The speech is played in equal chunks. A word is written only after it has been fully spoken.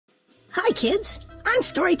Hi kids, I'm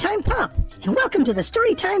Storytime Pup, and welcome to the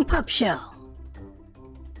Storytime Pup Show.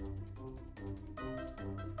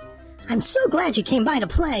 I'm so glad you came by to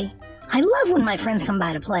play. I love when my friends come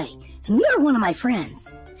by to play, and you're one of my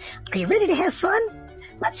friends. Are you ready to have fun?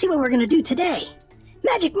 Let's see what we're going to do today.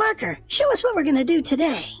 Magic Marker, show us what we're going to do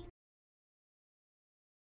today.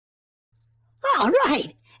 All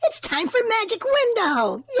right, it's time for Magic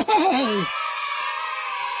Window! Yay!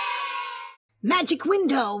 Magic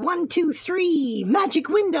Window, 1, 2, 3. Magic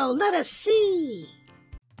Window, let us see.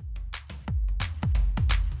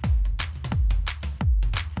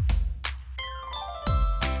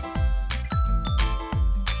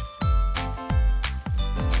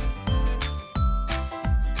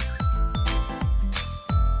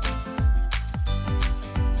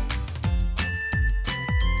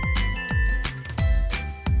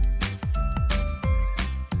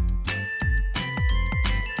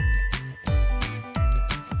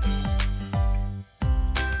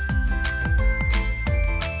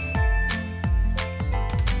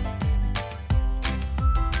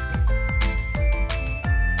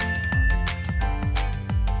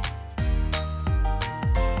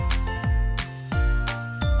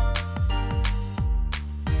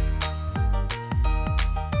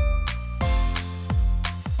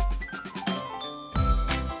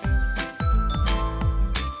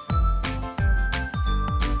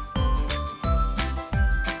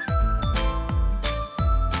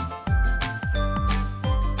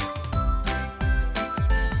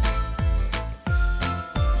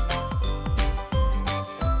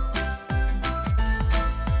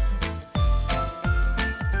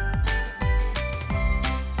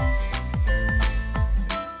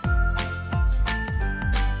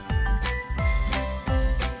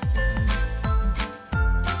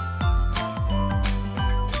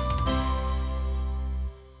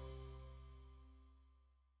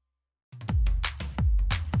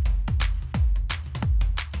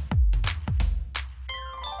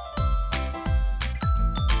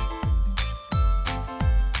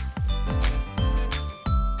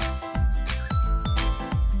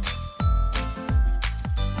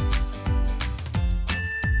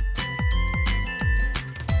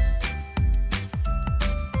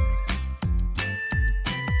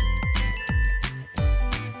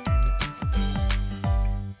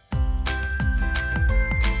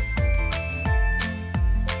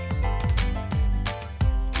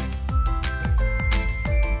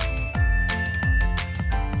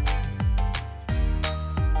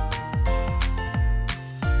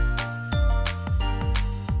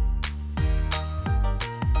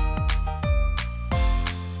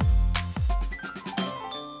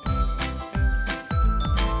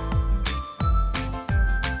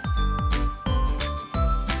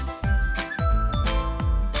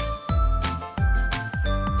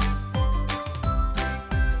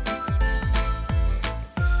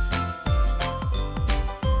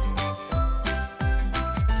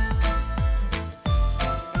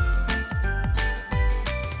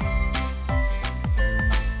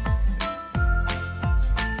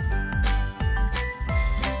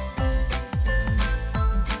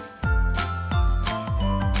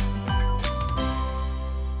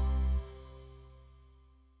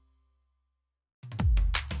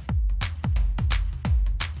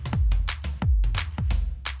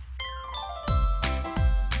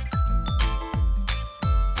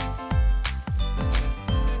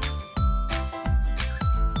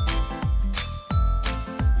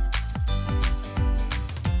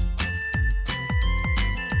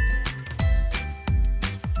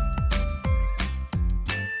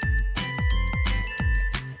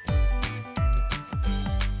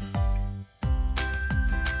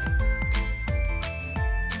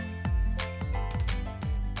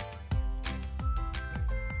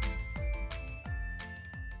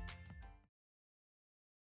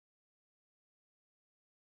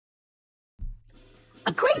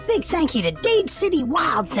 A great big thank you to Dade City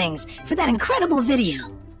Wild Things for that incredible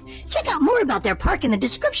video. Check out more about their park in the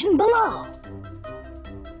description below.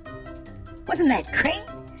 Wasn't that great?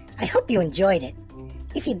 I hope you enjoyed it.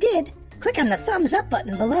 If you did, click on the thumbs up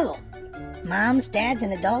button below. Moms, dads,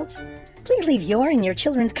 and adults, please leave your and your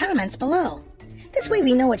children's comments below. This way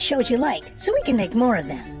we know what shows you like, so we can make more of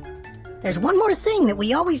them. There's one more thing that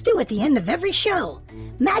we always do at the end of every show.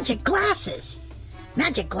 Magic glasses.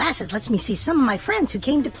 Magic glasses lets me see some of my friends who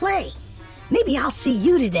came to play. Maybe I'll see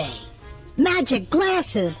you today. Magic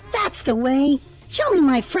glasses, that's the way. Show me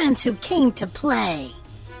my friends who came to play.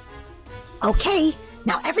 Okay,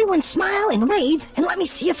 now everyone smile and wave and let me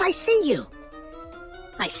see if I see you.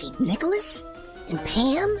 I see Nicholas and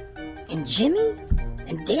Pam and Jimmy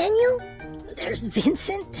and Daniel There's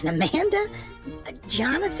Vincent and Amanda,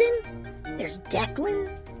 Jonathan, there's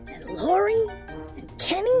Declan, and Lori, and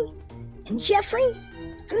Kenny, and Jeffrey.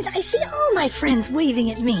 I mean, I see all my friends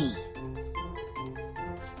waving at me.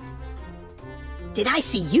 Did I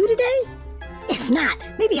see you today? If not,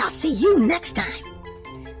 maybe I'll see you next time.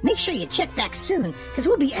 Make sure you check back soon, because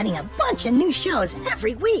we'll be adding a bunch of new shows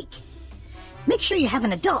every week. Make sure you have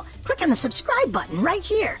an adult. Click on the subscribe button right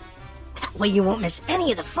here. That way you won't miss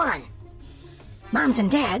any of the fun. Moms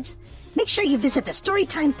and dads, make sure you visit the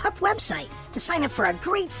Storytime Pup website to sign up for our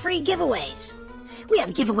great free giveaways. We have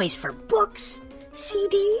giveaways for books,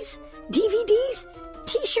 CDs, DVDs,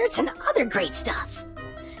 t-shirts, and other great stuff.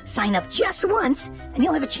 Sign up just once, and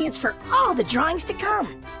you'll have a chance for all the drawings to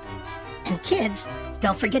come. And kids,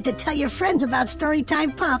 don't forget to tell your friends about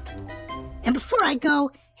Storytime Pup. And before I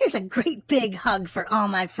go, here's a great big hug for all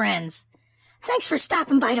my friends. Thanks for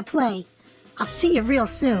stopping by to play. I'll see you real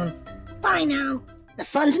soon. Bye now. The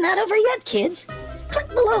fun's not over yet, kids. Click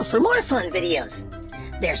below for more fun videos.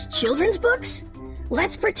 There's children's books,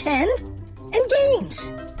 Let's Pretend, and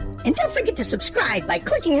games. And don't forget to subscribe by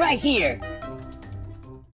clicking right here.